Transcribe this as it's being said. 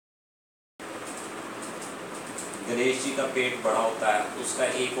गणेश जी का पेट बड़ा होता है, उसका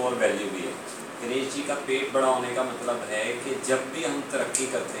एक और वैल्यू भी है। गणेश जी का पेट बड़ा होने का मतलब है कि जब भी हम तरक्की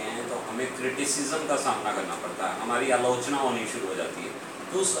करते हैं तो हमें क्रिटिसिज्म का सामना करना पड़ता है, हमारी आलोचना होनी शुरू हो जाती है।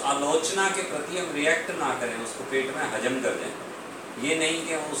 तो उस आलोचना के प्रति हम रिएक्ट ना करें, उसको पेट में हजम कर दें। ये नहीं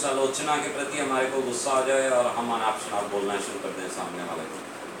कि उस आलोचना के प्रति हमारे को गुस्सा आ जाए और हम अनाप शनाप बोलना शुरू कर दें सामने वाले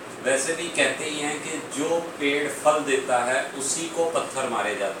को। वैसे भी कहते ही हैं कि जो पेड़ फल देता है उसी को पत्थर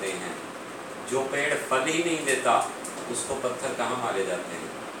मारे जाते हैं। जो पेड़ फल ही नहीं देता उसको पत्थर कहाँ मारे जाते हैं?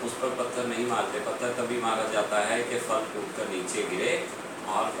 उस पर पत्थर नहीं मारते। पत्थर तभी मारा जाता है कि फल टूट कर नीचे गिरे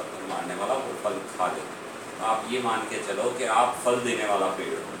और पत्थर मारने वाला वो फल खा ले। तो आप ये मान के चलो कि आप फल देने वाला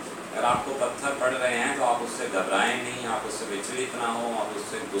पेड़ हो। अगर आपको पत्थर पड़ रहे हैं तो आप उससे घबराएं नहीं, आप उससे विचलित ना हो, आप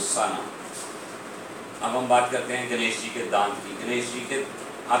उससे गुस्सा ना हो। अब हम बात करते हैं गणेश जी के दांत की। गणेश जी के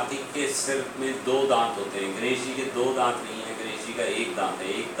हाथी के सिर में 2 दांत होते हैं। गणेश जी के 2 दांत नहीं है, गणेश जी का 1 दांत है।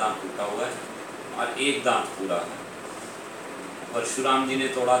 1 दांत टूटा हुआ है और 1 दांत पूरा है। परशुराम जी ने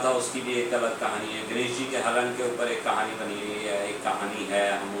तोड़ा था, उसकी भी एक अलग कहानी है। गणेश जी के हरण के ऊपर एक कहानी बनी हुई है, एक कहानी है,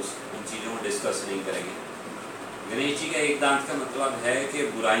 हम उन चीज़ों को डिस्कस नहीं करेंगे। गणेश जी का 1 दांत का मतलब है कि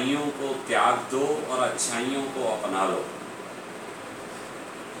बुराइयों को त्याग दो और अच्छाइयों को अपना लो।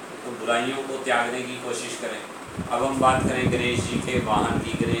 तो बुराइयों को त्यागने की कोशिश करें। अब हम बात करें गणेश जी के वाहन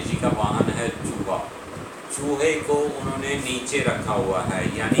की। गणेश जी का वाहन है चूहा। चूहे को उन्होंने नीचे रखा हुआ है,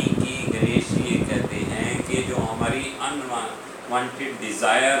 यानी कि गणेश जी ये कहते हैं कि जो हमारी अनवांटेड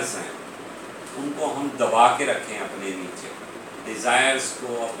डिज़ायर्स हैं उनको हम दबा के रखें अपने नीचे। डिज़ायर्स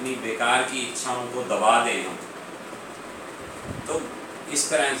को, अपनी बेकार की इच्छाओं को दबा दें हम। तो इस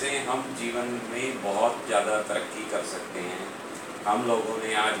तरह से हम जीवन में बहुत ज़्यादा तरक्की कर सकते हैं। हम लोगों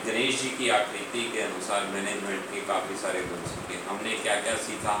ने आज गणेश जी की आकृति के अनुसार मैनेजमेंट के काफ़ी सारे गुण सीखे। हमने क्या क्या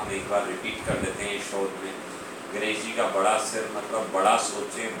सीखा हम एक बार रिपीट कर देते हैं शॉर्ट में। गणेश जी का बड़ा सिर मतलब बड़ा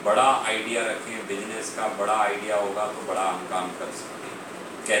सोचें, बड़ा आइडिया रखें। बिजनेस का बड़ा आइडिया होगा तो बड़ा हम काम कर सकते हैं।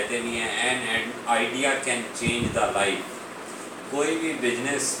 कहते नहीं हैं an idea can change the life. कोई भी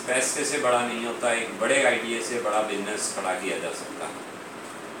बिजनेस पैसे से बड़ा नहीं होता, एक बड़े आइडिया से बड़ा बिजनेस खड़ा किया जा सकता है।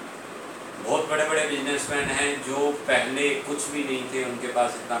 बहुत बड़े बड़े बिजनेसमैन हैं जो पहले कुछ भी नहीं थे, उनके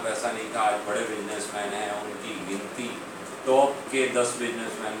पास इतना पैसा नहीं था, आज बड़े बिजनेसमैन हैं। उनकी गिनती टॉप के 10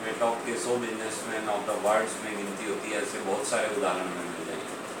 बिजनेसमैन में, टॉप के 100 बिजनेसमैन ऑफ द वर्ल्ड में गिनती होती है। ऐसे बहुत सारे उदाहरण हमें मिल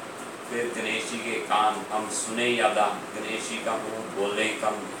जाएंगे। फिर गणेश जी के कान हम सुने ज़्यादा, गणेश जी का मुँह बोले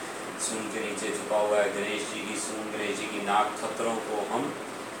कम, सूंड के नीचे छुपा हुआ है। गणेश जी की सूंड, गणेश जी की नाक, खतरों को हम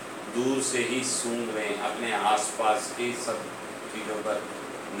दूर से ही सूंघ लें। अपने आसपास की सब चीज़ों पर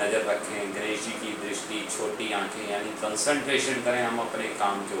नज़र रखें। गणेश जी की दृष्टि, छोटी आंखें, यानी कंसंट्रेशन करें हम अपने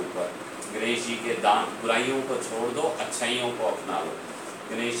काम के ऊपर। गणेश जी के दांत, बुराइयों को छोड़ दो, अच्छाइयों को अपना लो।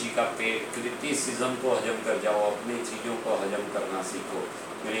 गणेश जी का पेट, क्रिटिसिज्म को हजम कर जाओ, अपनी चीज़ों को हजम करना सीखो।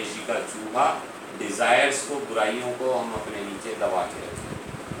 गणेश जी का चूहा, डिज़ायर्स को, बुराइयों को हम अपने नीचे दबा के रखें।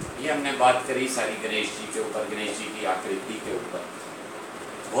 ये हमने बात करी सारी गणेश जी के ऊपर, गणेश जी की आकृति के ऊपर।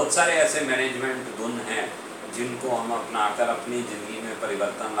 बहुत सारे ऐसे मैनेजमेंट गुण हैं जिनको हम अपनाकर अपनी ज़िंदगी में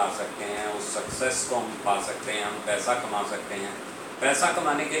परिवर्तन ला सकते हैं। उस सक्सेस को हम पा सकते हैं, हम पैसा कमा सकते हैं। पैसा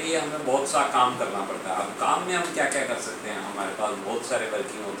कमाने के लिए हमें बहुत सा काम करना पड़ता है। अब काम में हम क्या क्या कर सकते हैं? हमारे पास बहुत सारे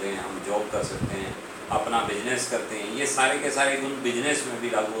वर्किंग होते हैं, हम जॉब कर सकते हैं, अपना बिजनेस करते हैं। ये सारे के सारे गुण बिजनेस में भी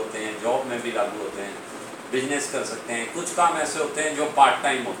लागू होते हैं, जॉब में भी लागू होते हैं। बिजनेस कर सकते हैं। कुछ काम ऐसे होते हैं जो पार्ट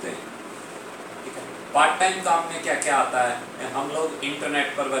टाइम होते हैं। पार्ट टाइम काम में क्या क्या आता है? हम लोग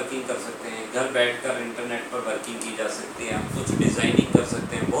इंटरनेट पर वर्किंग कर सकते हैं, घर बैठकर इंटरनेट पर वर्किंग की जा सकती है। हम कुछ डिज़ाइनिंग कर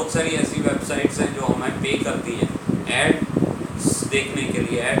सकते हैं। बहुत सारी ऐसी वेबसाइट्स हैं जो हमें पे करती हैं ऐड देखने के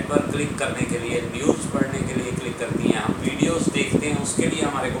लिए, ऐड पर क्लिक करने के लिए, न्यूज़ पढ़ने के लिए क्लिक करती हैं। हम वीडियोस देखते हैं, उसके लिए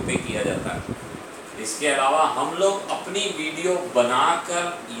हमारे को पे किया जाता है। इसके अलावा हम लोग अपनी वीडियो बनाकर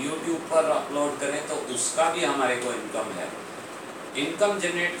यूट्यूब पर अपलोड करें तो उसका भी हमारे को इनकम है। इनकम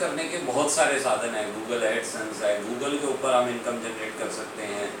जनरेट करने के बहुत सारे साधन हैं। गूगल एडसेंस है, गूगल के ऊपर हम इनकम जनरेट कर सकते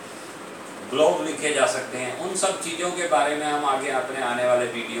हैं। ब्लॉग लिखे जा सकते हैं। उन सब चीज़ों के बारे में हम आगे अपने आने वाले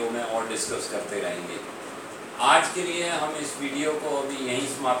वीडियो में और डिस्कस करते रहेंगे। आज के लिए हम इस वीडियो को अभी यहीं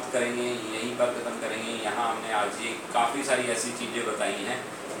समाप्त करेंगे, यहीं पर ख़त्म करेंगे। यहाँ हमने आज ये काफ़ी सारी ऐसी चीज़ें बताई हैं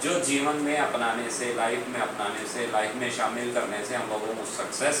जो जीवन में अपनाने से, लाइफ में अपनाने से, लाइफ में शामिल करने से हम लोगों को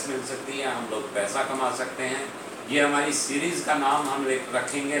सक्सेस मिल सकती है, हम लोग पैसा कमा सकते हैं। ये हमारी सीरीज़ का नाम हम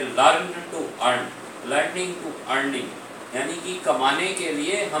रखेंगे learn to earn, learning to earning, यानी कि कमाने के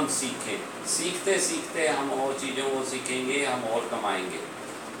लिए हम सीखें। सीखते सीखते हम और चीज़ों को सीखेंगे, हम और कमाएंगे।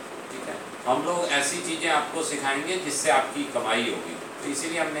 ठीक है, हम लोग ऐसी चीज़ें आपको सिखाएंगे जिससे आपकी कमाई होगी। तो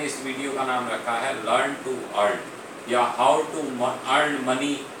इसीलिए हमने इस वीडियो का नाम रखा है लर्न टू अर्न, या how to earn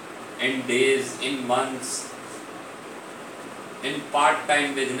money in days, in months, in part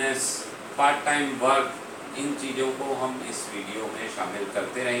time business, part time work, इन चीज़ों को हम इस वीडियो में शामिल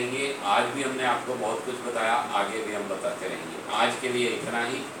करते रहेंगे। आज भी हमने आपको बहुत कुछ बताया, आगे भी हम बताते रहेंगे। आज के लिए इतना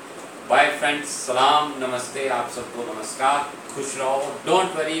ही। बाय फ्रेंड्स, सलाम, नमस्ते, आप सबको नमस्कार, खुश रहो,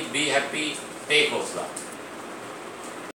 don't worry, be happy, take हौसला।